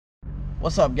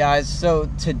What's up, guys? So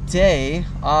today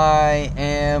I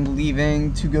am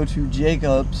leaving to go to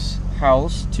Jacob's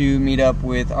house to meet up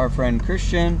with our friend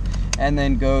Christian and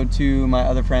then go to my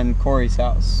other friend Corey's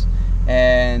house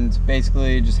and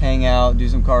basically just hang out, do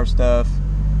some car stuff,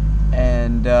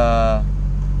 and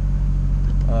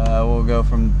we'll go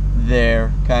from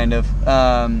there, kind of.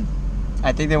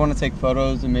 I think they want to take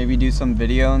photos and maybe do some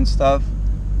video and stuff.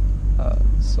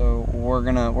 So we're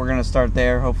gonna start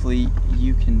there. Hopefully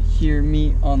you can hear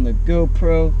me on the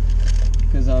GoPro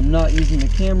because I'm not using the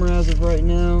camera as of right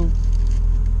now,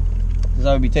 because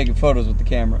I would be taking photos with the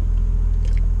camera.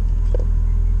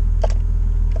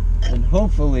 And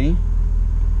hopefully,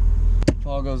 if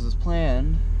all goes as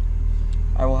planned,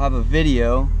 I will have a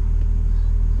video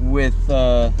with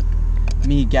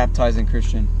me baptizing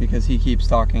Christian, because he keeps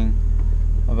talking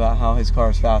about how his car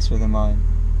is faster than mine.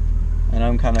 And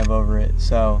I'm kind of over it,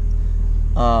 so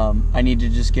I need to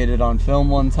just get it on film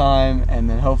one time, and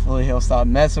then hopefully he'll stop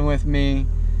messing with me.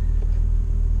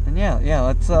 And yeah,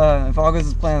 let's if all goes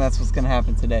as planned, that's what's gonna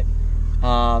happen today.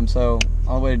 So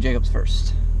on the way to Jacob's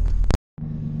first.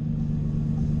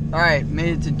 Alright,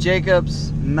 made it to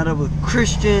Jacob's, met up with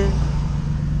Christian,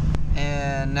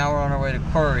 and now we're on our way to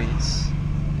Corey's.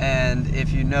 And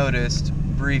if you noticed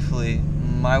briefly,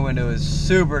 my window is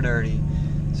super dirty.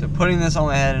 So putting this on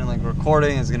my head and like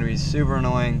recording is gonna be super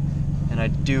annoying, and I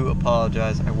do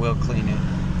apologize. I will clean it.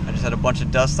 I just had a bunch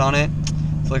of dust on it.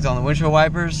 Flicked on the windshield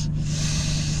wipers.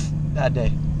 Bad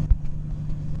day.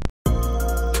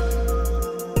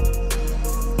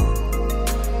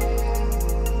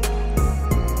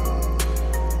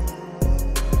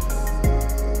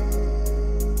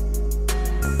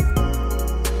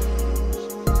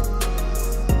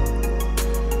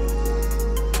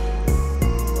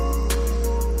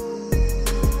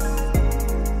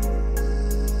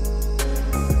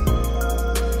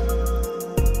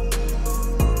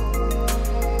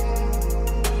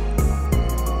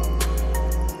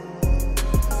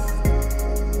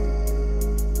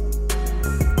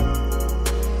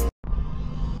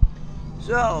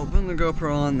 So, putting the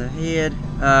GoPro on the head,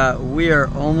 we are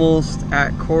almost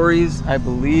at Corey's, I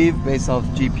believe, based off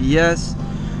GPS.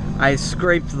 I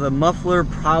scraped the muffler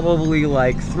probably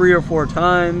like 3 or 4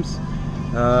 times.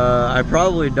 I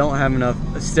probably don't have enough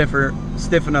stiff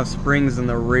enough springs in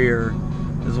the rear,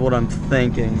 is what I'm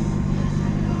thinking.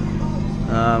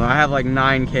 I have like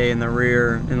 9K in the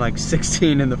rear and like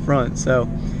 16 in the front, so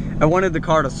I wanted the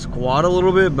car to squat a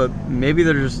little bit, but maybe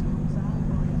they're just,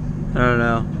 I don't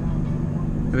know.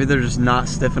 Maybe they're just not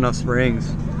stiff enough springs.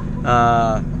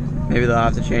 Maybe they'll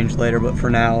have to change later, but for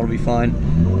now it'll be fine.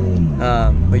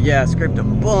 But yeah, scraped a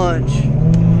bunch.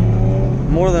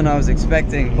 More than I was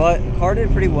expecting, but the car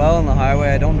did pretty well on the highway.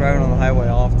 I don't drive it on the highway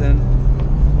often,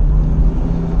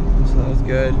 so that was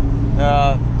good.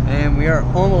 And we are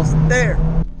almost there.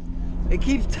 It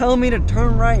keeps telling me to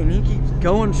turn right, and he keeps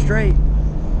going straight.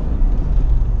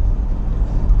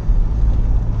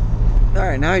 All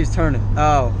right, now he's turning.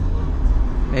 Oh.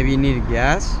 Maybe you needed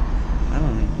gas? I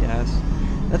don't need gas.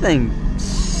 That thing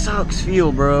sucks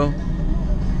fuel, bro.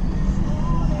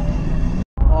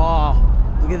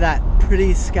 Oh, look at that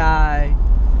pretty sky.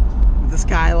 The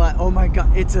skyline. Oh my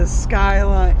god, it's a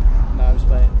skyline. No, I'm just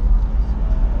playing.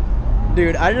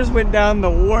 Dude, I just went down the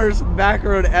worst back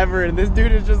road ever, and this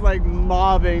dude is just like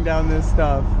mobbing down this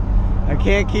stuff. I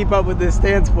can't keep up with this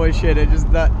stance boy shit. It's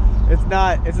not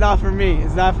for me.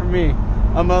 It's not for me.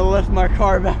 I'm gonna lift my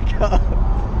car back up.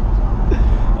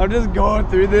 I'm just going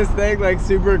through this thing like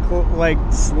super like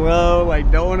slow, like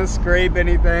don't want to scrape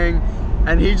anything,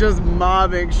 and he's just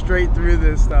mobbing straight through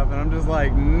this stuff, and I'm just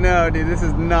like, no dude, this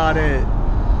is not it.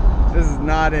 This is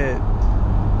not it.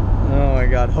 Oh my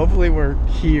god, hopefully we're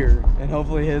here, and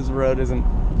hopefully his road isn't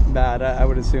bad. I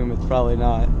would assume it's probably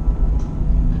not.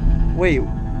 Wait,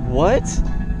 what?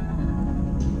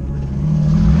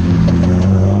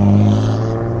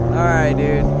 Alright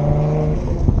dude,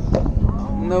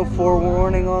 no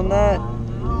forewarning on that.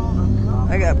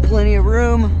 I got plenty of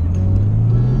room.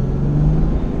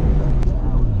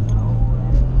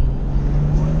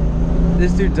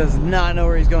 This dude does not know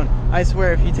where he's going. I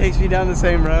swear, if he takes me down the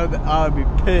same road, I would be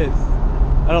pissed.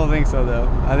 I don't think so though.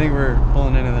 I think we're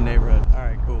pulling into the neighborhood. All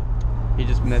right, cool. He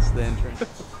just missed the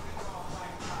entrance.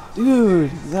 Dude,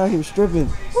 he's out here stripping.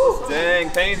 Dang,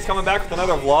 Payne's coming back with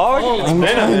another vlog? Oh, I'm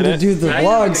trying to do the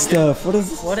vlog stuff. What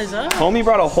is up? Homie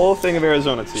brought a whole thing of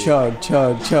Arizona tea. Chug,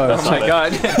 chug, chug. Oh my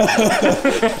god.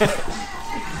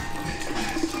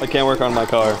 I can't work on my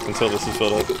car until this is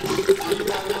filled up.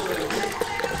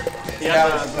 Yeah,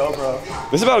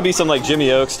 GoPro. This is about to be some like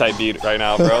Jimmy Oaks type beat right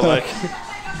now, bro. Like,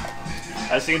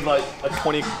 I seen like a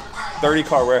 20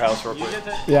 30-car warehouse real quick.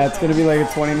 Yeah, it's gonna be like a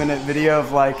 20-minute video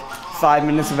of like 5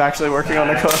 minutes of actually working on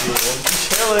the car.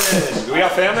 Chilling. Do we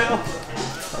got fan mail?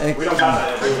 We don't got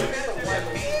that every week.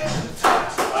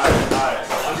 Alright.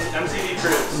 MTV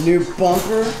Cribs. New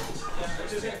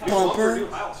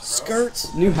bumper,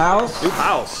 skirts, new house. New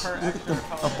house. Look at the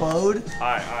abode.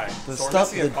 Alright. The So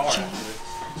stuff. we're missing a car, The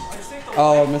actually.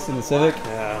 Oh, missing the Civic.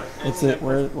 Yeah. What's it?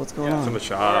 What's going It's in on? the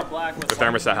shop. The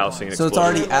thermostat housing So it's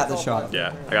exploded. already at the shop.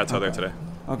 Yeah, I got towed there today.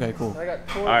 Okay, cool.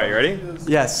 Alright, you ready?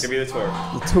 Yes. Give me the tour.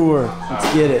 The tour.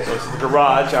 Let's get it. So this is the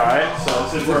garage, alright? So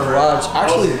this is The garage.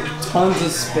 Actually, tons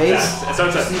of space. Yeah, so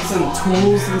it's Just need some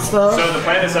tools and stuff. So the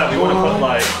plan is that we want to put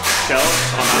like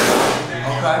shelves on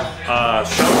that. Okay.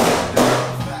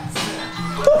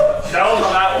 Shelves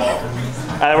on that wall.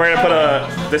 And we're gonna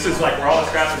put this is like where all the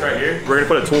scraps is right here. We're gonna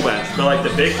put a tool bench. But like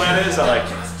the big plan is that like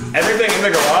everything in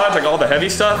the garage, like all the heavy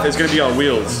stuff, is gonna be on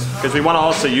wheels. Because we want to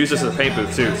also use this as a paint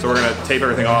booth too. So we're gonna tape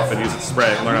everything off and use it to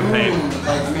spray and learn how to paint.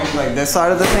 Like this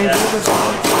side of the paint booth?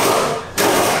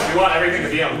 We want everything to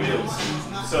be on wheels.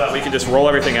 So that we can just roll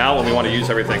everything out when we want to use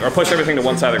everything. Or push everything to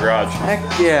one side of the garage. Heck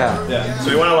yeah. Yeah. So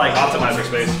we want to like optimize our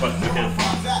space, but we can.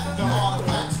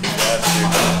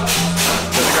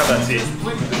 Just grab that tea.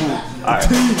 Alright.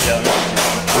 Yeah.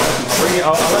 Bring it.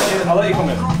 I'll let you come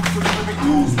in.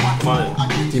 Come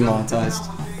on in. Demonetized.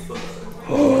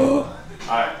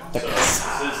 Alright. So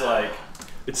this is like,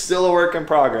 it's still a work in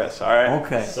progress. Alright.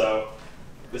 Okay. So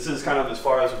this is kind of as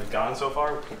far as we've gone so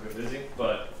far. We've been busy,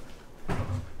 but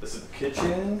this is the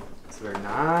kitchen. It's very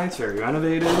nice, very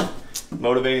renovated.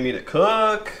 Motivating me to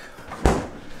cook.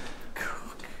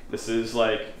 This is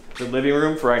like the living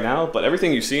room for right now, but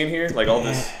everything you see in here, like all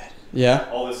this,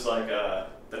 like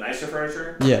the nicer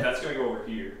furniture, that's gonna go over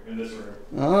here in this room.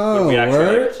 Oh, we actually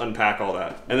word? like, unpack all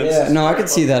that. And then Yeah, no, I could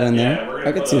see that in there. Yeah, we're gonna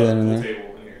I could put see that a in pool there.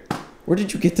 table in here. Where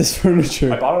did you get this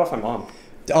furniture? I bought it off my mom.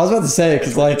 I was about to say,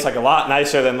 because like, It's like a lot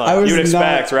nicer than like you'd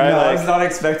expect, right? No, like, I was not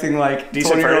expecting like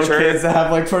decent 20-year-old furniture. kids to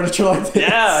have like furniture like this.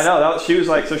 Yeah, I know. She was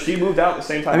like, so she moved out at the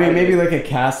same time. I mean, maybe did. like a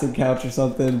casted couch or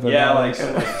something. But yeah, not like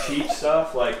some like cheap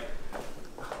stuff. Like,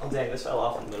 oh dang, this fell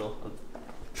off in the middle of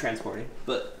transporting.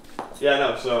 But yeah,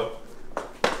 no. So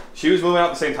she was moving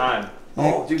out at the same time.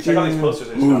 Oh, dude, check out these posters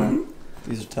they just got in.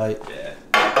 These are tight. Yeah.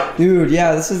 Dude,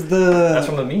 yeah, this is the. That's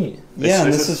from the meet. Yeah,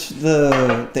 and this is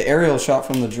the aerial shot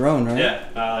from the drone, right? Yeah,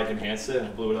 I like enhanced it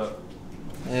and blew it up.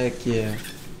 Heck yeah.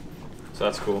 So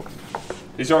that's cool.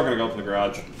 These aren't gonna go up in the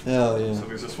garage. Hell yeah. So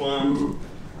there's this one.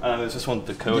 There's this one,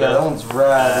 Dakota. Yeah, that one's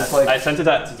rad. It's like I sent it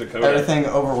that to Dakota. everything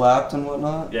overlapped and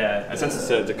whatnot. Yeah, I sent it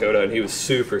to Dakota and he was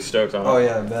super stoked on it. Oh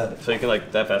yeah, I bet. So you can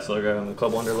like that Fest logo and the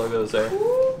Club Wonder logo is there.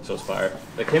 So it's fire.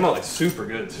 They came out like super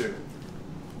good too.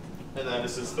 And then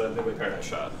this is the Midway Paradise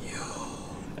shot.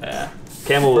 Yeah.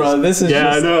 Camel was, Bro, this is yeah,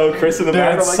 just, I know. Chris in the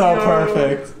back. It's I'm like, so yo.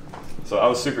 perfect. So I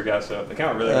was super gassed up. They came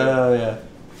out really good. Oh yeah.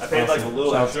 I paid like a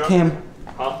little Shout extra. out to Cam.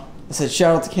 Huh? I said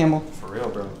shout out to Camel. For real,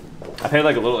 bro. I paid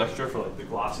like a little extra for like the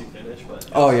glossy finish, but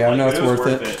Oh yeah, like, no, it's it was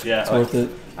worth it. Yeah, It's like, worth it.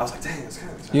 I was like, dang, it's kind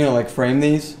of expensive. You gonna like frame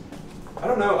these? I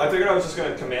don't know. I figured I was just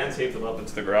gonna command tape them up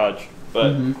into the garage,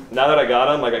 but Mm-hmm. now that I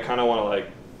got them, like I kind of want to like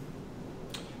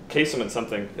case them in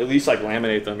something. At least like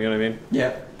laminate them. You know what I mean?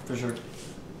 Yeah, for sure.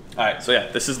 All right. So yeah,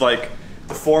 this is like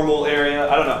the formal area.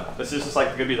 I don't know. This is just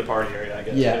like gonna be the party area, I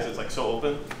guess. Yeah. Because it's like so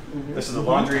open. This is the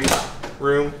laundry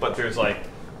room, but there's like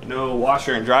no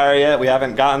washer and dryer yet. We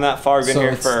haven't gotten that far. We've been So here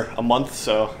it's- for a month,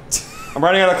 so I'm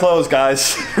running out of clothes,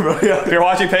 guys. If you're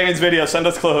watching Pagan's video, send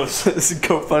us clothes. This is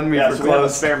GoFundMe Yeah, for so we have a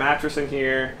clothes. spare mattress in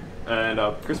here and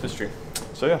a Christmas tree.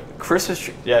 So yeah. Christmas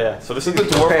tree. Yeah. So this is the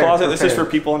dwarf Prepare, closet. This is prepare.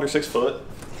 for people under 6 foot.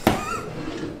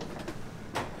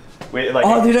 Wait, like.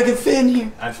 Oh, dude, I can fit in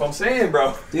here. That's what I'm saying,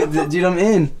 bro. Dude, I'm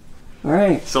in. All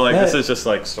right. So like, Bet. this is just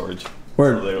like storage.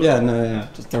 Word. So Yeah, no, yeah.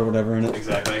 Just throw whatever in it.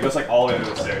 Exactly. It goes like all the way to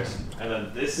the stairs, and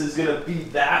then this is gonna be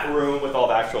that room with all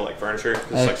the actual like furniture. It's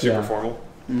Heck like super yeah. formal.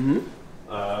 Mm-hmm.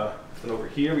 And over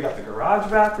here we got the garage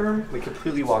bathroom. We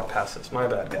completely walked past this. My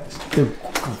bad, guys. Dude.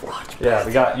 Yeah,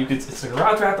 we got it's the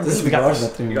garage bathroom. This is we the got garage the,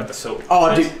 bathroom. We got the soap. Oh,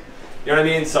 Nice. dude. You know what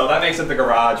I mean? So that makes it the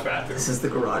garage bathroom. This is the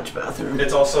garage bathroom.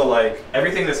 It's also like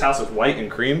everything in this house is white and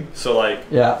cream, so like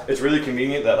Yeah. it's really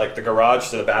convenient that like the garage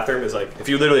to the bathroom is like if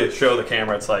you literally show the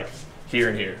camera, it's like here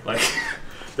and here. Like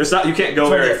there's not you can't go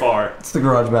very far. It's the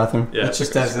garage bathroom. Yeah, It's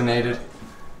just designated.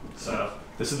 So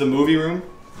this is the movie room.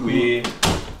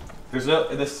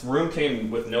 This room came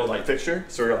with no light fixture,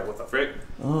 so we're like, what the frick?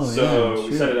 Oh, so yeah, we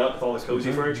sure. set it up with all this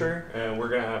cozy furniture, and we're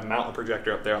gonna mount a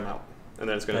projector up there on that one, and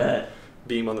then it's gonna Bet.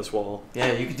 beam on this wall.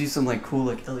 Yeah, you could do some like cool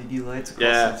like LED lights. Across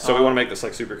Yeah, the so we top. want to make this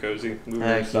like super cozy movie room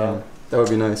Heck style. yeah. That would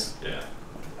be nice. Yeah.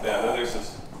 Yeah, then there's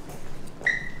this.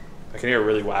 I can hear a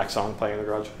really whack song playing in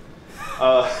the garage.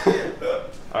 All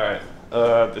right.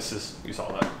 This is, you saw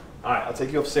that. All right, I'll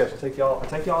take you upstairs. I'll take y'all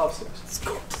upstairs. Let's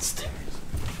go upstairs.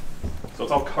 So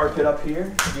it's all carpet up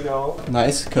here, you know.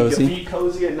 Nice, cozy. You can be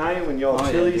cozy at night when y'all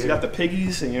chillies. You got the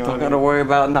piggies, and you know. Don't gotta worry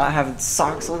about not having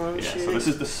socks on and shit. So this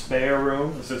is the spare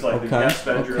room. This is like the guest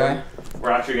bedroom. Okay.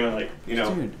 We're actually gonna like, you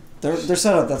know. Dude, they're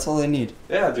set up. That's all they need.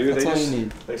 Yeah, dude. That's all you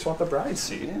need. They just want the bride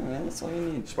seat. Yeah, man. That's all you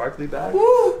need. Sparkly bag.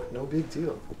 Woo! No big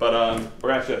deal. But we're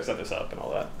actually gonna set this up and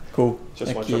all that. Cool.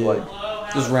 Just bunch of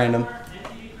like. Just random.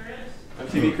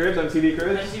 MTV Cribs. MTV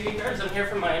Cribs. I'm here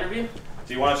for my interview.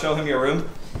 Do you want to show him your room?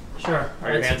 Sure.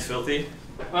 Are your hands filthy?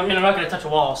 Well, I mean, I'm not gonna touch a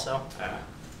wall, so.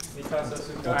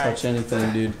 Don't touch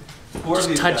anything, dude.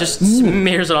 Just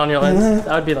smears it on your lens.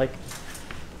 That would be like.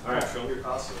 All right, show him your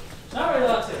costume. Not really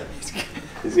allowed to.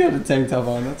 He's got a tank top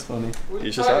on. That's funny.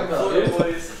 He's just out.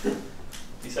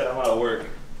 He said, "I'm out of work.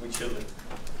 We chilling."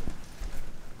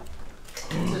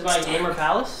 This is my gamer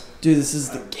palace. Dude, this is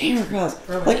the gamer palace.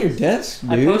 Like your desk,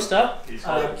 dude. I post up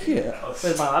Yeah.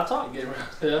 with my laptop.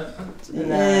 Yeah.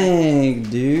 Dang,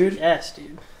 dude. Yes,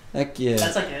 dude. Heck yeah.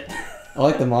 That's like it. I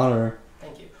like the monitor.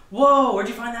 Thank you. Whoa, where'd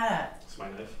you find that at? It's my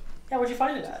knife. Yeah, where'd you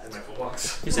find it at? In my full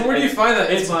box. You said, where do you find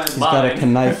that? It's mine. He's got a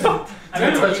knife. I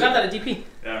remember you got that at DP.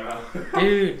 Yeah, I'm out.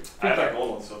 Dude. I have that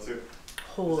gold one still too.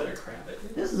 Holy crap.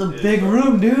 This is a big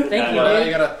room, dude. Thank you, You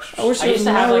dude. gotta. I wish I there used was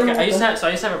to have more like room. I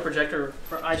used to have a projector.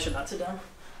 I should not sit down.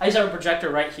 I used to have a projector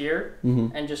right here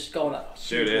and just go on that.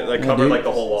 Dude, it like covered like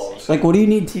the whole walls. Like, what do you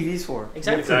need TVs for?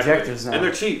 Exactly. Projectors now. And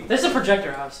they're cheap. This is a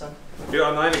projector house, son. Dude,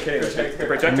 I'm not even kidding. The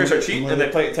projectors are cheap and they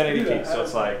play at 1080p, so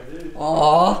it's like.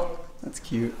 Aw, that's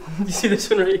cute. You see this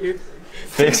one right here?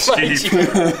 Fix my cheap. Jeep.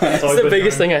 It's the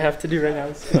biggest thing I have to do right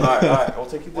now. Alright, we'll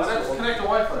take you Why not this. just connect the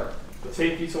Wi-Fi? We'll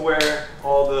take you to where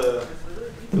all the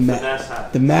finesse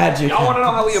happens. The magic. Y'all want to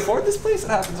know how we afford this place? It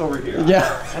happens over here.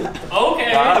 Yeah.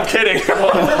 Okay. I'm kidding.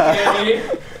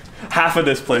 Okay. Half of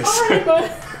this place. Alright,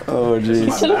 bud. Oh, This is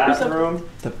jeez. my bathroom.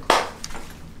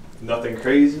 Nothing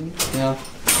crazy. Yeah.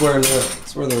 It's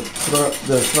where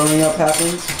the throwing up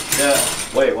happens.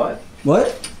 Yeah. Wait, what?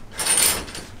 What?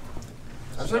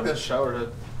 I just like that shower head.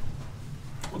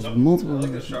 What's up? Multiple. I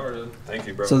like the shower head. Thank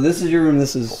you, bro. So this is your room.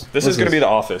 This is. This is gonna be the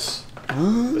office.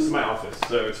 Huh? This is my office.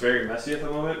 So it's very messy at the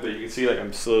moment, but you can see like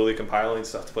I'm slowly compiling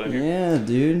stuff to put in here. Yeah,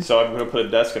 dude. So I'm gonna put a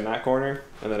desk in that corner,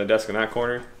 and then a desk in that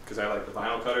corner, because I have like the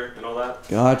vinyl cutter and all that.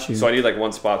 Got you. So I need like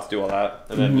one spot to do all that,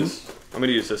 and then just I'm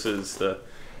gonna use this as the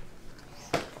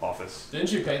office.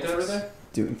 Didn't you paint that over there?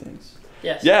 Doing things.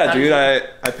 Yes. Yeah, dude, I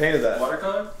painted that.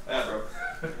 Watercolor? Yeah, bro.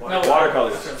 No,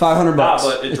 Watercolors. $500.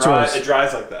 But It's yours. it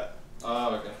dries like that.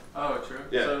 Oh, okay. Oh, true.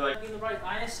 Yeah. So, like, In the right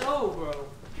ISO, bro.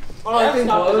 oh, I think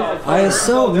glows.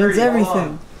 ISO means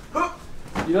everything.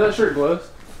 You know that shirt glows?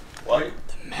 What?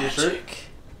 Your shirt?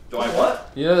 Do I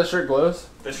what? You know that shirt glows?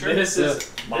 This shirt? This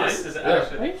is mine. This is Right?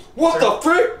 actually. What the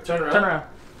frick? Turn around. Turn around.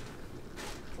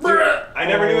 I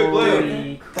never knew it glowed.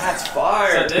 Holy That's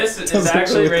fire. So this is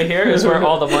actually right here is where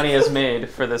all the money is made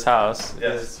for this house.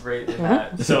 Yes. It's right in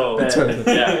that. So That's right.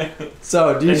 yeah,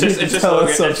 So, do you it's need just to it's just tell Logan.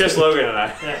 us something? It's just Logan and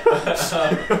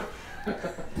I.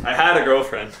 I had a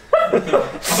girlfriend.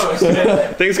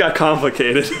 Things got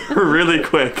complicated really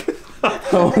quick. I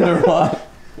wonder why.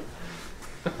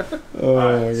 Oh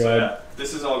Alright, my so god. yeah,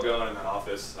 this is all going in the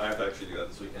office. I have to actually do that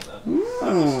this weekend though.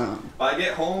 Mm. But I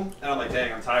get home and I'm like,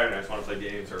 dang, I'm tired and I just want to play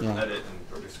games or Yeah. edit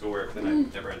and or do schoolwork. Then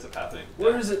it never ends up happening.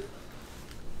 Where is it?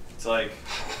 It's like,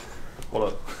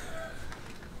 hold up.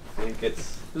 I think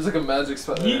it's. There's like a magic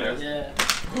spot there. Yeah.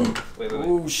 Wait.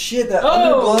 Oh shit, that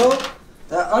Oh! underglow?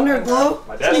 That underglow?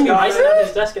 My He's desk getting got nicer it. on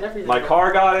his desk and everything. My bro.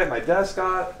 car got it. My desk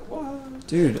got it. What?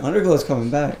 Dude, underglow's coming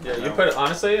back. Yeah, you put it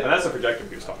honestly. And that's the projector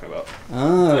he was talking about.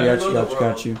 Oh, Yeah,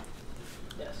 got you.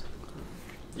 Yes.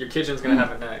 Your kitchen's gonna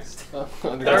have it next. Oh,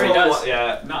 That already what- does.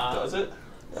 Yeah. Nah. Does it?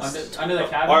 Under the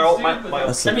cabinet. Our old, my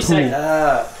That's Let the me pool. say.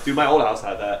 yeah. Dude, my old house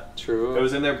had that. True. It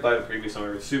was in there by the previous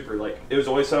owner. It was super like it was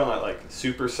always set on that like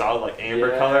super solid like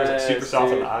amber colors, like super Yes, soft on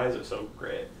dude. the eyes. It was so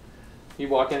great. You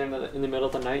walk in the middle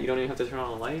of the night. You don't even have to turn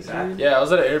on a light. Exactly. Yeah, I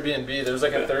was at an Airbnb. There was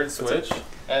like a third switch,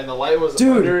 and the light was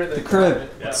Dude, under the crib.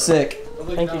 cabinet. Yeah. It's sick.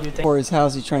 Thank you, dude. For his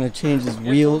house, he's trying to change his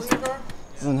wheels.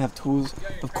 Doesn't have tools.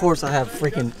 Of course I have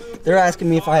freaking. They're asking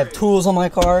me if I have tools on my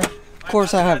car. Of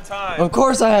course I have. Of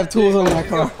course I have tools on my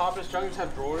car. Pop his trunk, just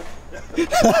have drawers.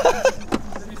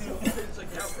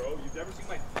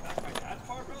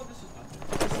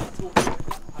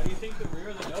 How do you think the rear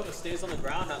of the Nova stays on the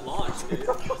ground at launch,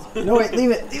 dude? No wait,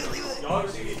 leave it. Leave it.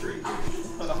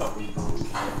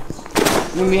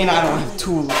 You mean I don't have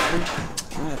tools? I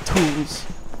have tools.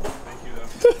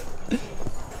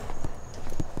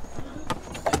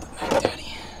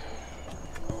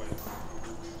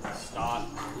 Stop.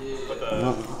 Put the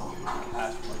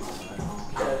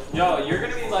Yo, you're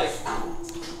gonna be like,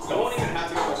 you won't even have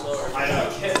to go slower. I know.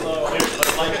 Hit low. Dude, look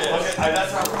at,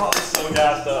 that's how we're all so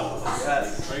gassed up.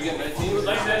 Yes. Are you getting 19?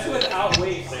 Like, that's without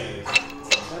weight.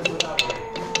 That's without weight.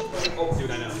 Oh,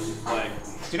 dude, I know. Like, do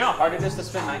you know how hard it is to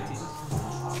spin 19?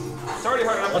 It's already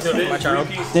hard enough to spin my child.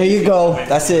 3 pieces. There you go.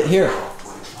 That's it. Here.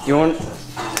 You want?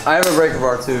 I have a breaker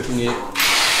bar too if you need it. No,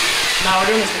 we're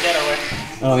doing this the ghetto way.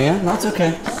 Oh yeah, that's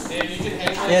okay. Yeah, you can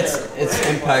hang Yeah, it's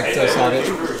impact socket.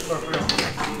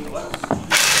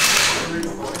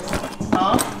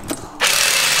 Huh?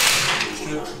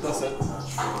 That's it.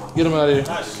 Get him out of here.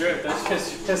 Not strip, that's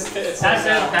just it's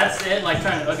That's it, like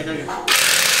trying to, okay.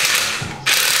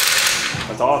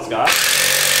 That's all it's got?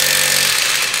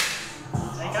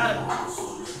 Ain't got it.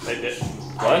 They did.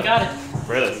 Ain't got it.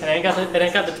 Really? It ain't got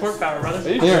the torque power, brother.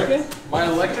 Are you Here. joking? My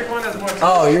electric one has more.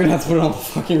 Oh, you're gonna have to put it on the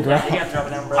fucking You ground. gotta drop it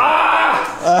down, brother. I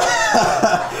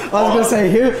was gonna say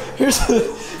here's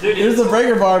the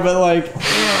breaker bar, but like.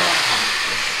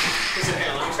 Listen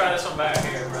here, let me try this one back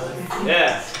here, brother.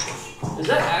 Yeah. Is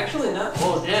that actually not?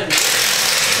 Oh, damn.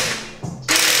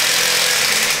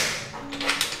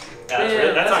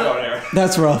 Yeah, that's not going anywhere.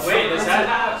 That's rough. Wait, does that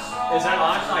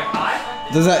launch like high?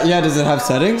 Does it have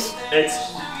settings?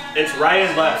 It's right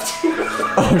and left.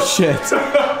 Oh shit.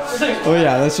 Oh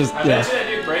yeah, that's just I bet you that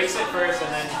dude breaks it first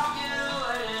and then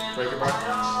breaker bar.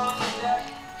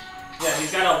 Yeah,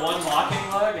 he's got a one locking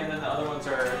lug and then the other ones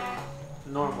are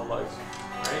normal lugs,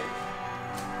 right?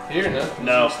 Here, no.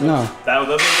 No. No.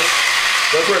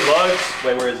 Those were lugs.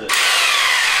 Wait, where is it?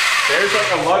 There's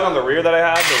like a lug on the rear that I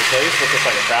had to replace with just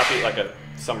like a crappy, like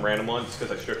some random one, just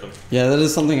because I stripped them. Yeah, that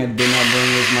is something I did not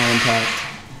bring with my impact.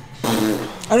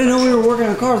 I didn't know we were working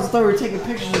on cars. I thought we were taking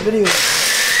pictures and videos. I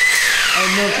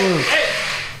had no clue. Hey,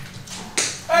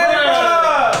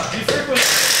 You frequent.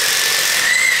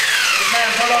 Man,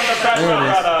 put on the crash There it is.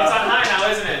 it's on high now,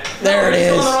 isn't it? There it It's is.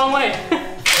 going the wrong way.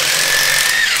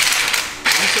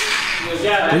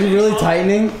 Yeah, Are you really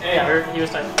tightening? Hey, Yeah, he was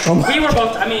tight. Oh my- We were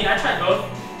both, I mean, I tried both,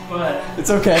 but. It's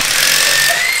okay.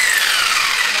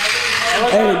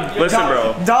 Hey, Listen,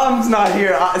 bro. Dom's not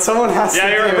here. Someone has to. Yeah,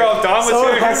 you're do bro. it. Dom was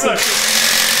Someone here. has to-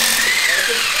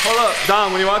 Hold up,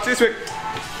 Dom. When you watch this,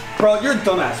 bro, you're a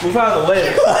dumbass. Move out of the way.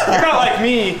 You're not like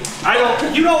me.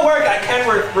 You don't work at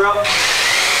Kenworth, bro.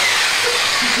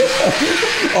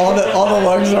 all the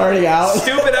lugs are already out.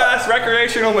 Stupid ass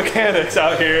recreational mechanics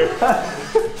out here.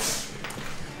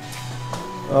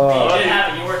 You didn't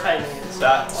have it, you were tightening it.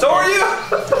 So are you?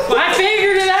 I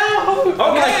figured it out!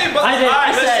 Okay, but I did, I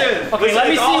listen. said, okay, let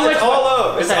me see which It's all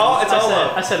up. It's all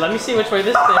up. I said, let me see which way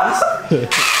this spins.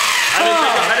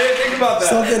 I didn't think about that.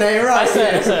 Something ain't right. I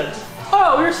said,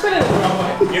 oh, we were spinning it the wrong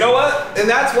way. You know what? And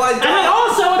that's why. And then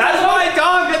also, That's why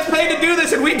Dom gets paid to do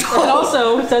this, and we it don't.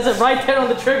 also says it right there on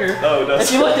the trigger. Oh, it does.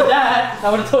 If you looked at that, I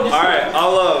would have told you. All right,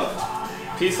 all love,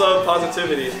 peace, love,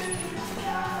 positivity.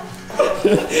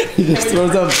 He just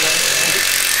throws up.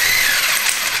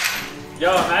 Yo,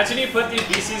 imagine you put these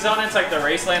BCs on, it's like the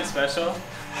Raceland special.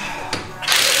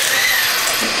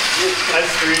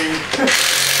 Ice cream.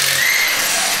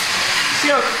 See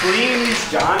how clean these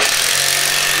John?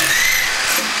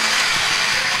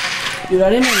 Dude, I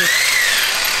didn't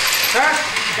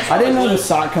know the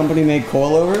sock company made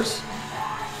coilovers.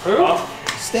 Who?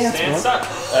 Stance, And bro. suck.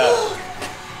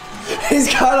 He's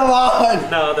got them on.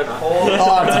 No, they're cold.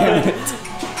 Oh, damn it.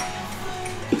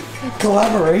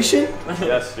 Collaboration?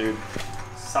 Yes, dude.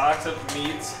 Socks of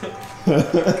meats.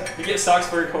 You get socks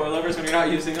for your coilovers when you're not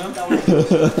using them? I don't know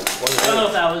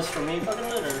if that was for me fucking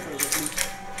it or if it was just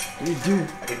What do you do? I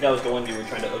think that was the one you were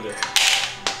trying to OJ.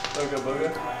 Booga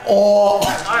booga. Oh.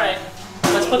 Alright.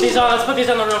 Let's put these on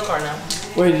the real car now.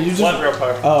 Wait, did you just? One real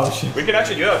car. Oh shit. We can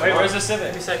actually do that. Wait, where's the Civic?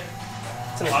 Give me a sec.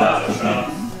 It's in the shop. It's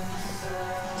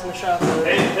in the shop.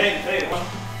 Hey.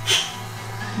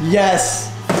 Yes.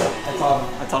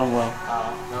 I taught him well.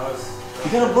 You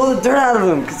gotta blow the dirt out of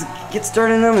them because it gets dirt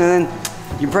in them and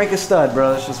then you break a stud,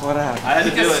 bro. That's just what happened. I had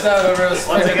to do it.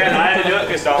 Once again, I had to do it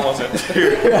because Dom wasn't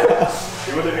here. He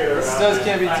wasn't here. Studs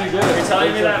can't be too good. You're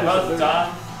telling me that both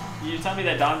Dom... You tell me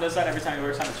that Dom does that every time he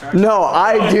works on the truck? No,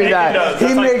 I do that. does. He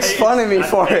That's like makes Peyton. fun of me That's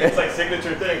for Peyton's it. like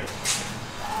signature thing.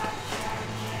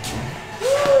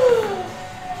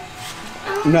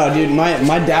 No, dude,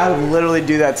 my dad would literally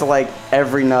do that to like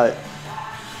every nut.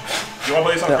 You want to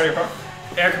play this on for your car?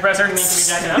 Air compressor needs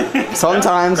to be jacking up?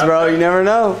 Sometimes, bro, you never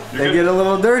know. They get a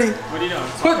little dirty. What are you doing?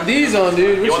 Put these on,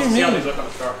 dude. He What wants you to see how these mean? look on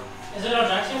the car. Is it no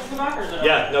jackson in the back or is it?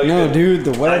 Yeah, no, you No, did. dude,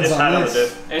 the I WEDS just had on him with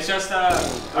this. it. It's just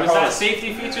what is that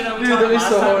safety feature that we Dude, talked that'd be about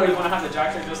so last time? hard. We want to have the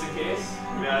jacker just in case.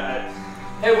 Yeah,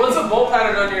 Hey, what's the bolt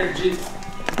pattern on your Jeep?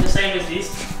 The same as these?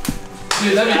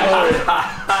 Dude, that'd be hard.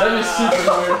 That'd be super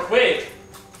hard. Wait,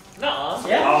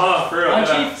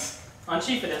 On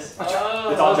Chief it is. It's on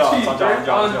job. It's on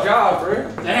job, bro.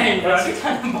 Dang, bro, you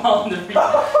kind of balling the free.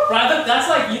 Bro, that's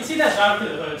like, you'd see that job through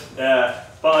the hood. Yeah,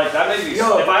 but like that made me. If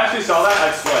I actually saw that,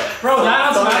 I'd sweat. Bro, that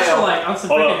on Smash for like on some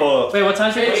freaking. Hold up. Wait, what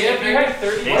time should If you had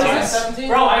 30, what is that, 17?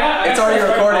 Bro, I got. It's already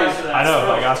recording. I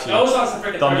know, I got you. That was on some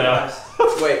freaking Thumbnail.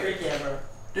 Wait. Freaky, yeah, bro.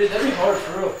 Dude, that'd be hard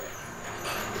for real.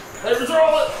 Let's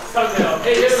roll it. Thumbnail.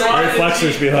 Hey,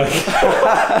 Flexors be like.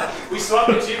 we swapped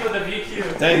the Jeep with the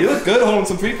VQ. Dang, you look good holding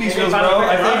some free fees, bro.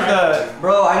 I think that.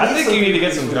 Bro, I think you need to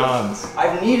get some Johns.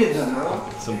 I've needed them, bro.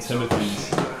 Some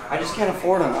Timothys. I just can't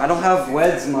afford them. I don't have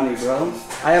WEDS money, bro.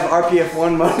 I have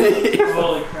RPF1 money.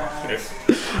 Holy crap.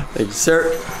 Thank you,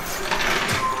 sir.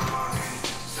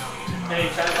 Hey, you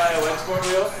trying to buy a wet sport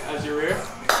wheel as your rear?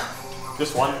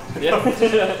 Just one. Yeah.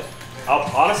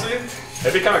 Honestly,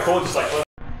 it'd be kind of cool just like.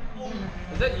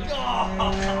 Is that you?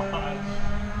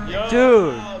 Yo,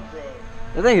 Dude. bro.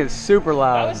 That thing is super That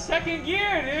loud. was second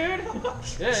gear, dude.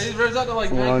 Yeah, he runs out to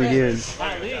like Long 9 gears.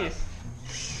 At least.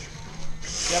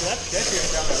 Yeah, but that's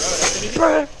sketchier down the road. That's anything.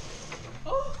 Bruh.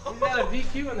 He's got a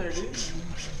VQ in there, dude.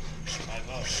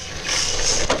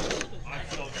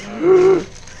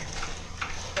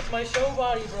 That's my show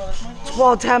body, bro. That's my show.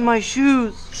 Wall tap my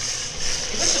shoes.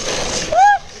 These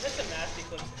are some nasty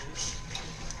clips,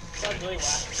 dude. That's really whack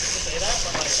to say that,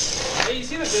 but like. Hey, you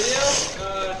see the video?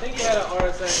 I think he had an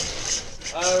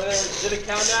RSX. Did a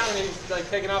countdown and he's like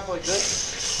taking off like this.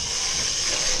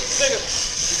 You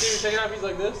see him taking off? He's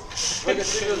like this. Like a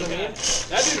stick of a meme.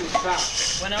 That dude was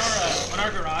fast. When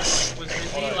our garage was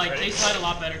busy, like they slide a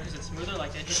lot better because it's smoother.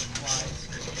 Like it just flies.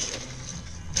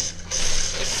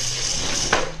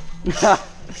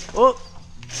 Oh.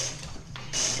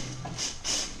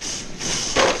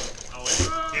 Oh wait,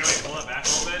 here we pull it back a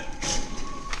little bit.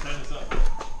 Turn this up.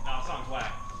 No, the song's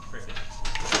whack. Cricket.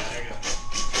 Yeah, there you go.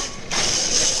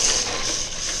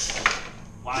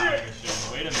 Wow, good shit.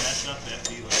 Way to mess up the FD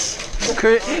logo.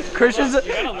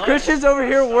 Christian's over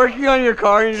here working on your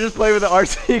car and you just play with the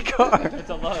RC car. It's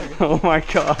a lug. Oh my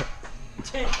god.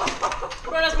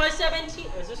 Bro, that's my 17.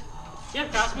 Is this? Do you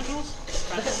have Craftsman tools?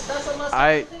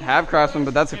 I have Craftsman,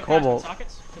 but that's a Cobalt.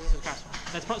 Sockets? This is Craftsman.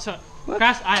 That's so.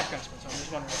 I have Craftsman, so I'm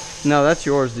just wondering. No, that's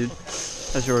yours, dude.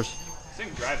 That's yours. This thing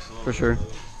drives slow. For sure.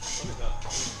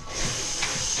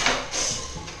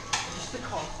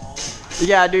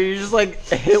 Yeah, dude, you just like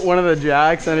hit one of the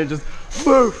jacks and it just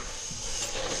boof.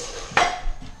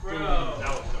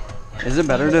 Is it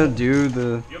better to do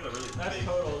the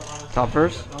top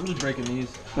first? I'm just breaking these.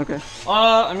 Okay.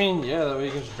 I mean, yeah, that way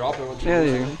you can just drop it once you Yeah,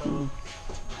 do there it. you go.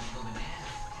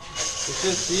 It's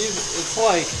just these, it's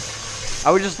like,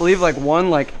 I would just leave like one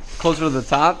like closer to the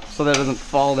top so that it doesn't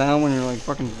fall down when you're like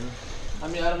fucking. I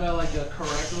mean, I don't know like the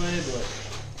correct way, but.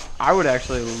 I would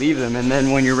actually leave them and then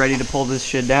when you're ready to pull this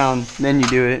shit down, then you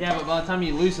do it. Yeah, but by the time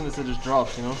you loosen this, it just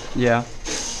drops, you know? Yeah.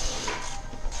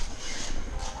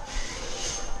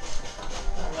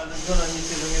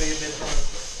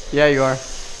 Yeah, you are.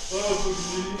 It's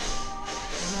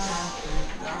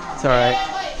alright.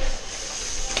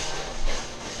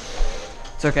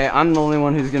 It's okay, I'm the only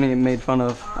one who's gonna get made fun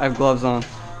of. I have gloves on.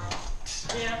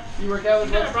 Yeah. You work out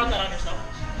with You never brought that on yourself.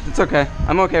 It's okay.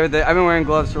 I'm okay with it. I've been wearing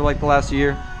gloves for like the last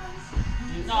year.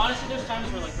 No, honestly, there's times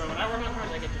where like, bro, when I work on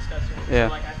cars, I get disgusted. Yeah.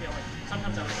 So, like, I feel like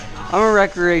sometimes I respect it. I'm a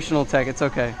recreational tech. It's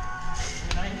okay.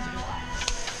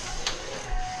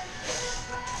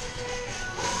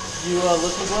 You lift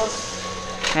with gloves?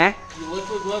 Huh? You lift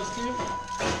with gloves too?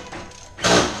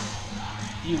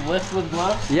 You lift with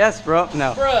gloves? Yes, bro.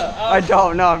 No. Bruh, I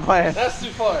don't. No, I'm playing. that's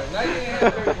too far. Now you're gonna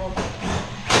have very bumpy.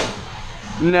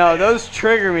 No, those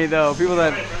trigger me though. People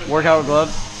that work out with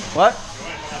gloves. What?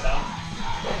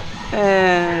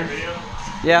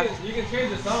 Yeah. You can change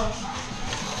the song.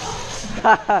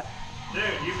 Dude,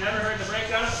 you've never heard the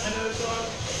breakdown end of the song?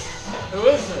 Who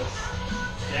is this?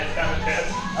 Dance Time with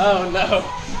Tits. Oh no.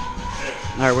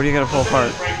 All right, what do you gotta pull apart?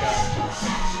 It's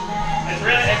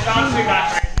honestly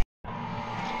not crazy.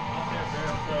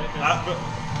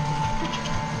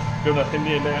 Do the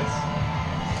Indian dance.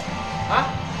 Huh?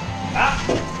 Ah!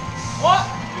 What?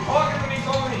 You talking to me,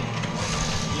 call me.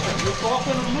 You're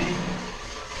talking to me?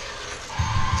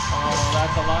 Oh,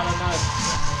 that's a lot of nuts.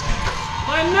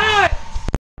 My nut!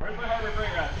 Where's my harbor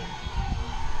freight ratchet?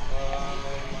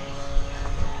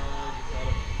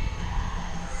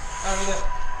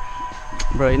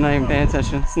 Bro, you're not even paying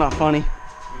attention. It's not funny.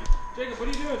 Jacob, what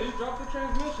are you doing, dude? Drop the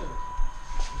transmission.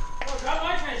 Bro, drop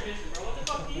my transmission, bro. What the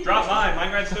fuck do you Drop mine.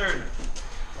 Mine rides third.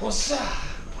 What's up?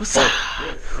 What's up?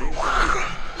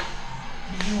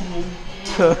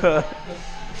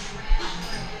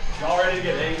 Y'all ready to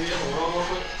get angry at the world real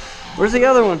quick? Where's the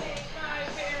other one?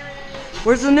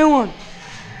 Where's the new one?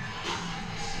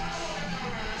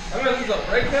 a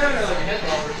breakdown or like a head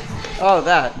bobber? Oh,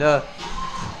 that, duh.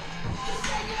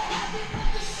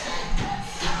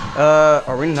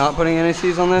 Are we not putting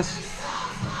NACs on this?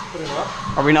 Put it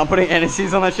up. Are we not putting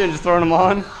NACs on that shit and just throwing them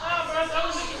on? Oh, bro, that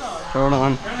was it on. Throw it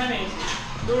on.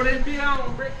 Throw it in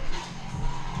on, bro.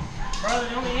 Brother,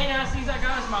 the only NICs I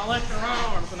got is my left and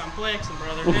right arms when I'm flexing,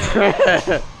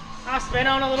 brother. I spin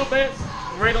on a little bit,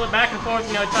 wriggle it back and forth,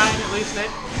 you know, tighten it, loosen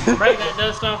it, break that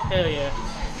dust off. Hell yeah.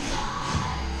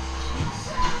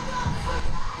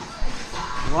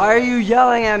 Why are you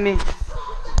yelling at me?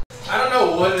 I don't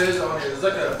know what it is on here. It's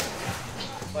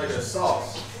like a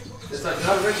sauce. It's like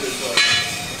not a regular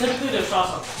sauce. Typically there's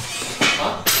sauce on pizza.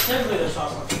 Huh? Typically there's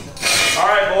sauce on pizza. All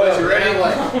right, boys, you ready?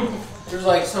 Like, there's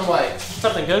like some like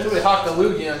Something good? really hot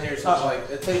loogie on here. Something like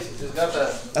it tastes. It's got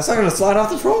that. That's not gonna slide off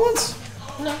the front ones?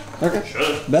 No. Okay.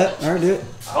 Should. Bet. Alright, do it.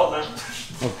 I hope not.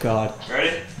 Oh god.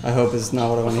 Ready? I hope it's not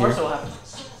what I want Of to course hear. it'll happen.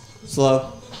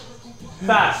 Slow.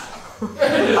 Fast.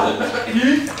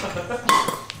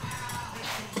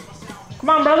 Come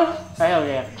on, brother. Hell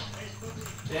yeah.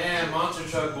 Damn, monster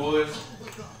truck boys.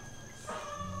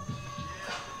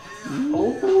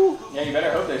 Oh. Yeah, you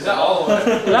better hope they Is that all the way?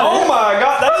 Oh my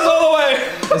god, that is all the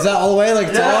way! Is that all the way? Like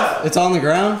it's off? It's on the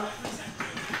ground?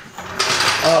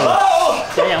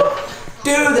 Oh. Damn.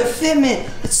 Dude, the fitment.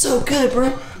 It's so good, bro.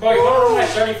 Bro, you want to run my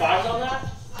 35s on that?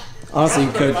 Honestly,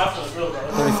 you could. 35s was real,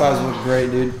 brother. 35s look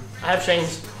great, dude. I have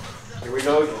chains. Here we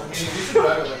go again. You should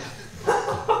drive it.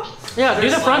 Yeah, do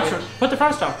the front. Put the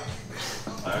fronts down.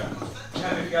 Alright.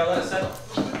 Yeah, you gotta let it settle.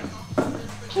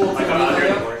 I got out here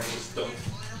in the morning.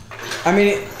 I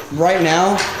mean, right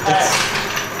now,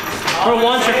 For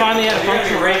once, you're finally at a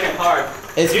functional range. hard.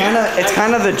 it's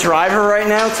kind of the driver right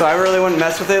now, so I really wouldn't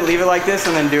mess with it. Leave it like this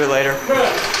and then do it later. Bro,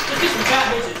 just get some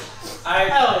fat bitches.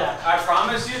 Hell yeah. I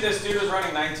promise you, this dude was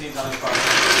running 19s on his car.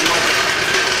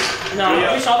 No,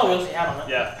 Yeah. we saw the wheels he had on it.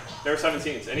 Yeah, they were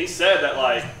 17s, and he said that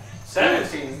like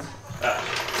 17s.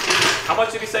 How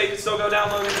much did he say he could still go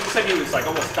down, Logan? He said he was like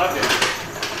almost tugged in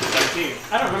 17.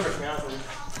 I don't remember, to be honest with you.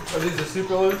 Are these the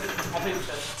super loose? I think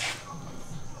so.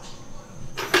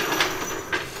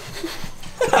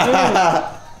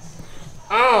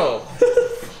 Oh.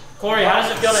 Corey, how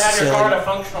does it feel to have your car at a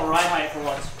functional ride height for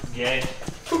once? Yay.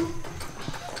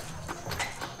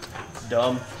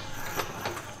 Dumb.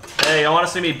 Hey, y'all want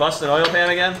to see me bust an oil pan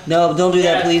again? No, don't do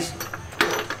that, Yeah. please.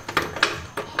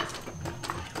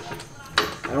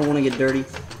 I don't want to get dirty.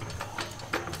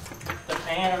 The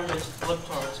pan or this flip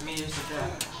towards me is the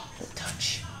jack.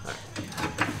 Touch.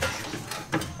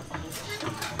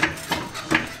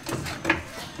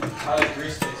 I like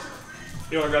grease taste.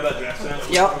 You want to grab that jack stand?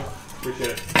 Yep. Appreciate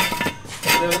it.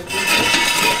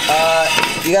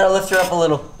 You gotta lift her up a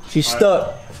little. She's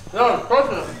stuck. No,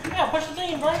 push it. Yeah, push the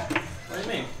thing, bro. What do you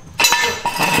mean?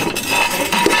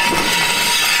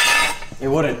 It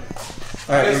wouldn't. I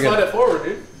Alright, just you're slide good. it forward,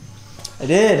 dude. I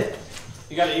did.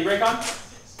 You got an e-brake on?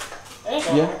 There you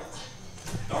go. Yeah.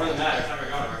 Don't really matter. It's never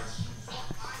going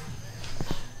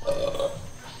anywhere.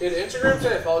 Did Instagram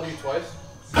say I followed you twice?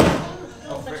 I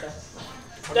don't think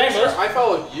so. Dang, Sure, bro. I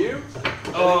followed you. Oh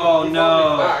You followed me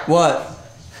no. back. What?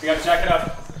 You gotta jack it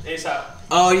up ASAP.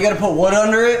 Oh, you gotta put wood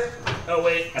under it? Oh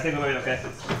wait. I think we'll be okay.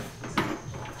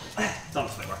 It's on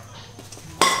the spin bar.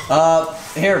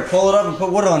 Here, pull it up and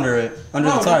put wood under it. Under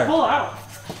No, the tire. pull it out.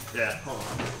 Yeah. Hold on.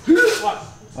 What?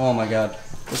 Oh my god.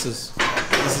 This is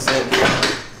it.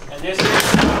 And this is...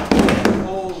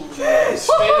 Oh,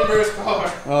 Spander's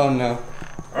car. Oh no.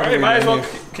 Alright, might as well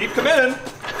keep committing.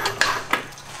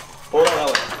 Hold on,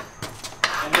 Ellen.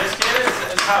 And this kid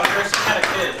is how Christian had a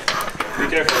kid. Be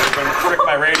careful, you're gonna frick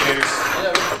my radiators.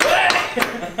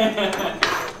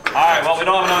 Alright, well we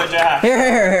don't have another jack.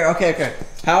 Here. Okay.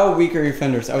 How weak are your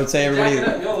fenders? I would say everybody.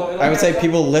 I would say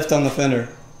people lift on the fender,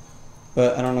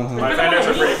 but I don't know how. My fenders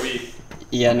are pretty weak.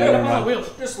 Yeah, no, never mind. Wheels.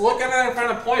 Just look at it and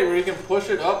find a point where you can push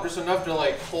it up just enough to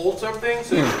like hold something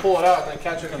so you can pull it out and then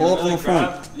catch it in the Pull up middle. on the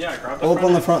front. Yeah, grab the Pull up front.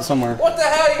 on the front somewhere. What the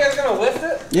hell? You guys gonna lift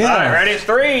it? Yeah. Alright, ready? It's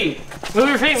 3, Move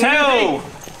your feet, 2,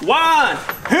 1.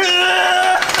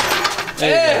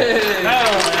 Hey!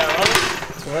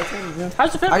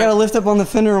 How's the fit? I gotta lift up on the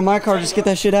fender on my car. Just get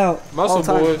that shit out. Muscle all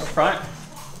the time. boys. Front.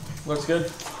 Looks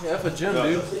good. Yeah, that's a gym,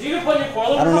 dude. Did you put your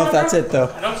coil I don't know if that's it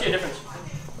though. I don't see a difference.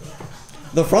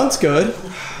 The front's good.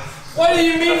 What do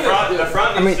you mean? The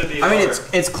front I needs mean, to be I mean, lower.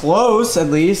 it's close at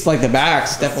least. Like the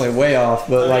back's definitely way off,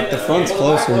 but like the front's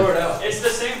closer. It's the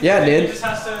same thing. Yeah, it did. He just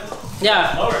has to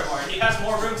Yeah. lower it more. He has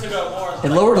more room to go more. It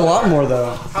lowered a lot more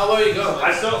though. How low you go?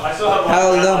 I still have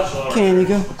How much low lower. can you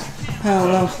go? How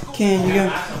low can you go?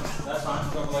 That's fine.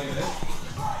 Something like this.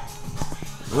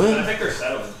 I What? think they're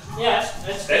settling. Yeah,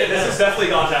 it's This has definitely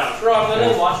gone down. Bro, I'm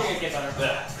literally watching it get better.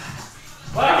 Yeah.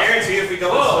 Wow. I guarantee if we go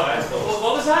inside.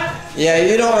 What was that? Yeah,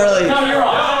 you don't really. No, you're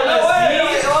wrong.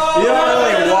 You don't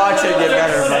really watch it get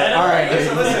better, but all right,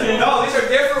 dude. Listen, no, these are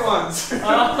different ones.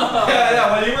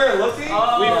 Yeah, when you were looking,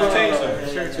 we changed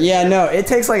them. Yeah, no, it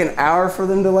takes like an hour for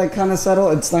them to like kind of settle.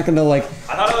 It's not gonna like.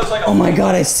 I thought it was like a Oh my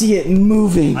god, I see it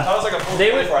moving. I thought it was like a full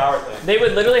They would- 24-hour thing. They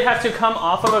would literally have to come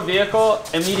off of a vehicle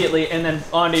immediately and then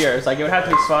onto yours. Like it would have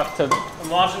to be swapped to. I'm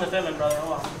watching the filming, brother.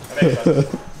 Hold on. That makes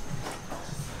sense.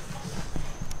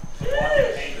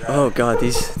 Oh god,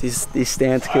 these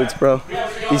stance kids, bro.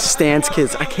 These stance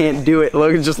kids, I can't do it.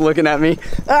 Logan's just looking at me.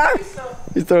 Ah!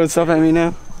 He's throwing stuff at me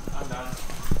now. I'm done.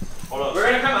 Hold up. We're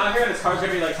gonna come out here and this car's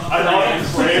gonna be like. I know I'm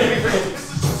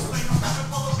afraid.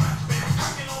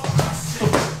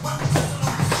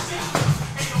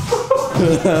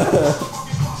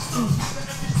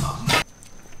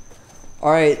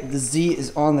 All right, the Z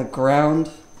is on the ground.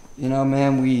 You know,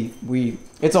 man,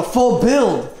 it's a full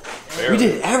build. We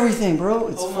did everything, bro.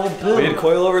 It's full build. We did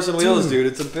coilovers and wheels, dude.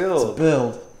 It's a It's a build.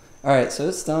 build. All right, so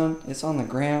it's done. It's on the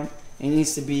ground. It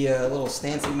needs to be a little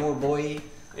stancy more, boy.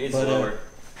 It's But, lower.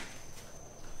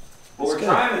 What It's we're good.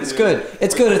 trying to It's do. good.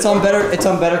 It's good. It's on better. It's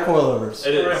on better coilovers.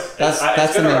 It is. That's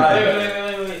It's the gonna main ride.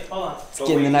 thing. Wait. Hold on. It's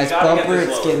getting the nice gotta get bumper. this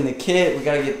It's lower. getting the kit. We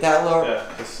gotta get that lower.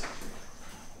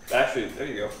 Yeah. Actually, there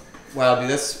you go. Wow, dude,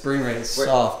 this spring rate is We're-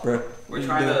 soft, bro. We're What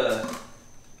trying you doing?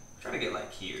 to get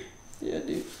like here. Yeah,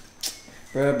 dude.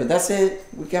 Bro, but that's it.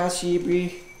 We got you, bro.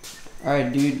 All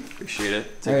right, dude. Appreciate it.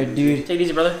 All right, dude. Take it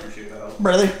easy, brother. Appreciate that.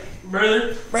 Brother.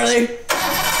 Brother. Brother.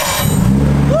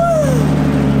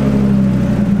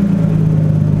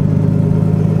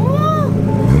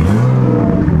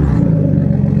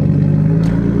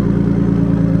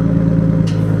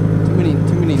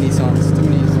 Too many Nissans. Too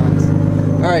many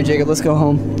Nissans. All right, Jacob, let's go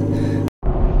home.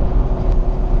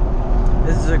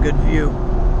 This is a good view.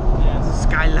 Yeah. It's a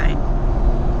skyline.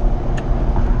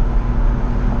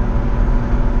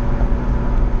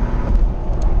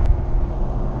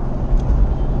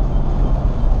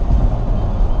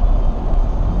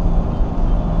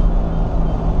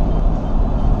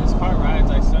 This part rides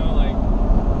like so like.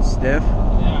 Stiff.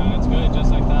 Yeah, it's good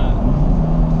just like that.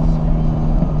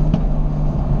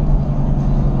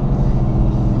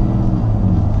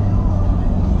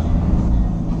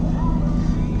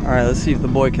 All right, let's see if the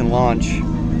boy can launch.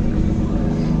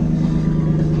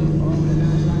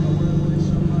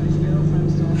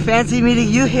 Fancy meeting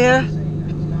you here.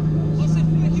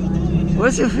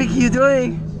 What's the frick you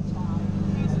doing?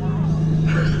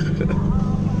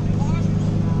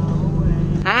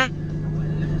 Huh?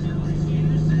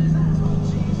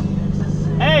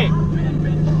 Hey!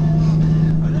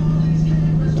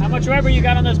 How much rubber you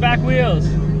got on those back wheels?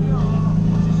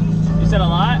 You said a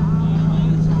lot?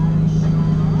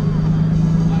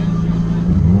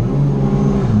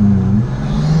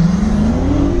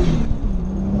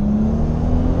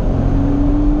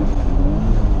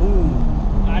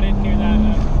 I didn't hear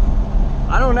that.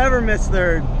 I don't ever miss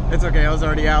third. It's okay, I was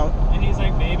already out. And he's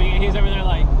like, baby, and he's over there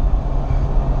like,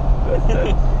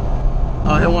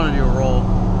 Oh, he'll want to do a roll.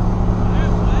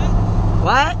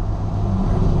 What?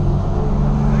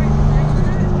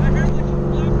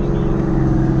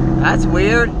 That's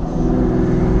weird.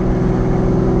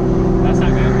 that's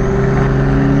not good.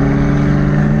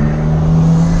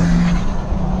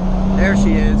 There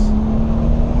she is.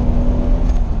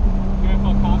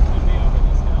 Careful, cops would be over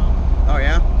this hill. Oh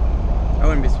yeah? I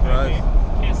wouldn't be surprised.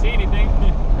 Can't see anything.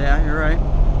 Yeah, you're right.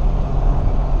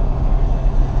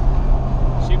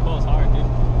 She pulls hard, dude.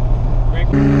 Brake.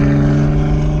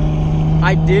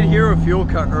 I did hear a fuel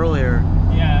cut earlier.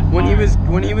 Yeah. When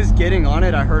hard. he was getting on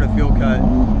it, I heard a fuel cut.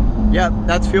 Yep,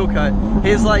 that's fuel cut.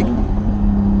 He's like,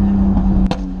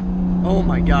 oh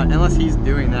my god, unless he's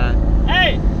doing that.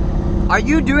 Hey! Are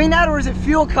you doing that or is it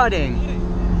fuel cutting?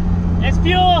 It's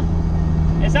fuel!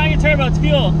 It's not your turbo, it's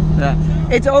fuel. Yeah.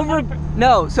 It's over,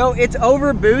 no, so it's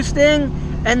over boosting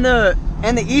and the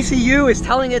ECU is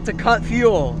telling it to cut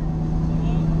fuel.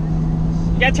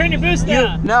 You gotta turn your boost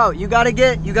down. No, you gotta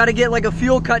get like a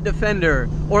fuel cut defender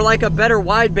or like a better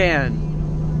wideband.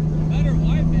 Better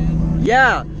wideband.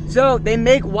 Yeah, so they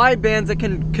make widebands that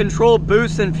can control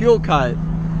boost and fuel cut,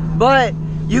 but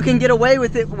you can get away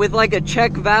with it with like a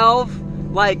check valve,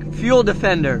 like fuel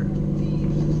defender,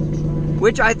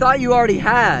 which I thought you already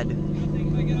had.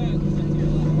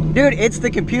 Dude, it's the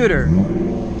computer.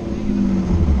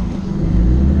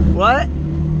 What?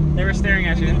 They were staring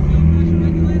at you.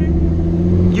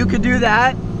 You could do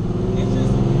that?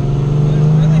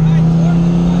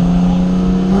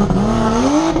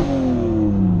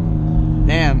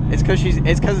 Damn, it's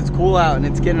because it's cool out and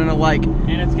it's getting to like.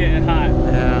 And it's getting hot.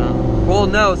 Yeah. Well,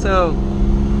 no, so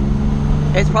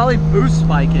it's probably boost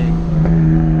spiking.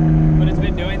 But it's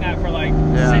been doing that for like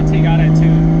Yeah. since he got it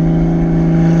too.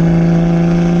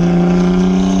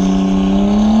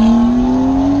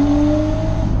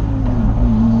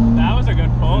 That was a good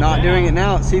pull. Not doing it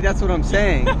now. See, that's what I'm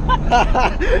saying.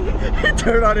 He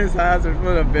turned on his hazard.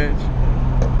 What a bitch.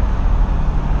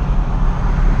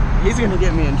 He's gonna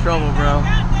get me in trouble, bro.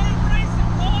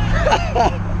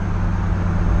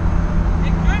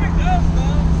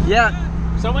 Yeah.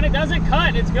 So when it doesn't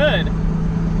cut, it's good.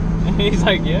 He's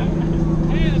like, yeah.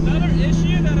 Hey, another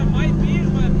issue that it might be is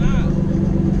when not.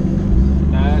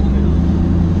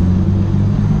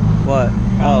 What?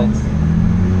 Oh.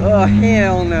 Oh,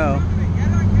 hell no.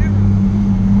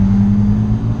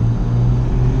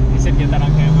 He said get that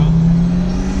on camera.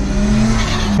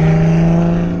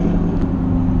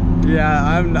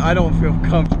 Yeah, I don't feel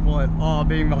comfortable at all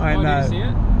being behind that. Did you see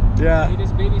it? Yeah. He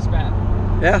just baby spat.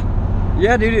 Yeah.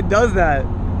 Yeah, dude, it does that.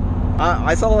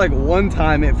 I saw like one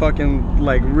time it fucking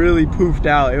like really poofed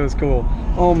out. It was cool.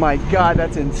 Oh my god,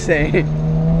 that's insane.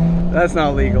 That's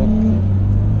not legal.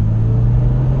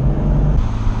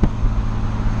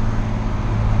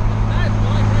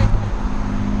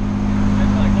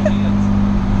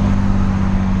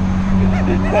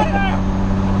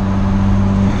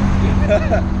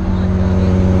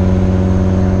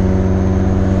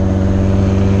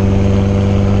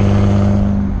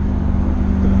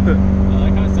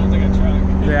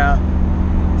 Yeah.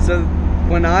 So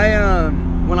when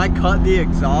I cut the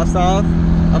exhaust off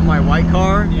of my white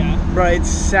car, Yeah. bro, it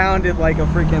sounded like a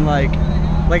freaking like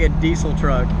a diesel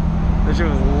truck. That shit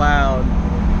was loud.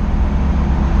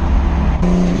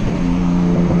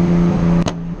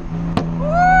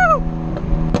 Woo!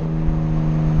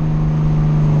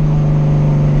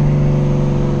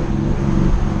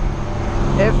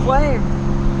 It flamed.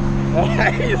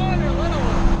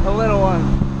 A little one.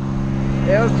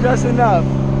 It was just enough.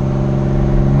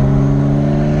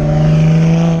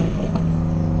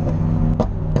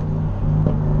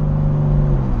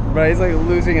 Bro, he's like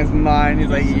losing his mind. He's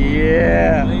like,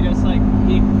 yeah. He just like,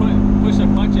 he pushed a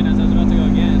punch in as I was about to go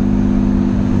again.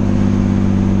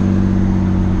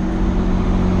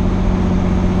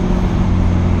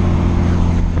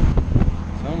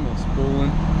 It's almost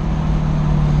spooling.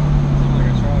 Sounds like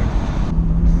a truck.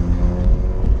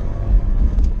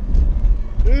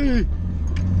 Hey.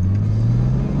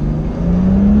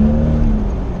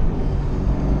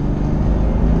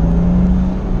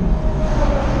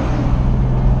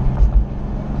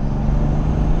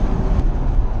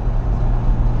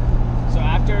 So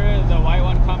after the white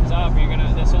one comes up,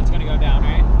 this one's gonna go down,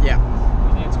 right? Yeah.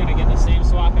 And then it's gonna get the same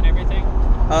swap and everything?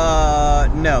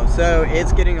 No. So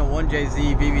it's getting a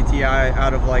 1JZ VVTi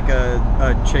out of like a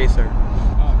chaser.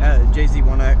 Oh, okay.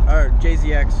 JZ1 or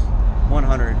JZX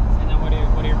 100. And then what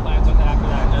are your plans with it after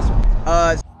that?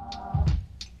 Just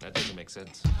That doesn't make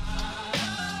sense.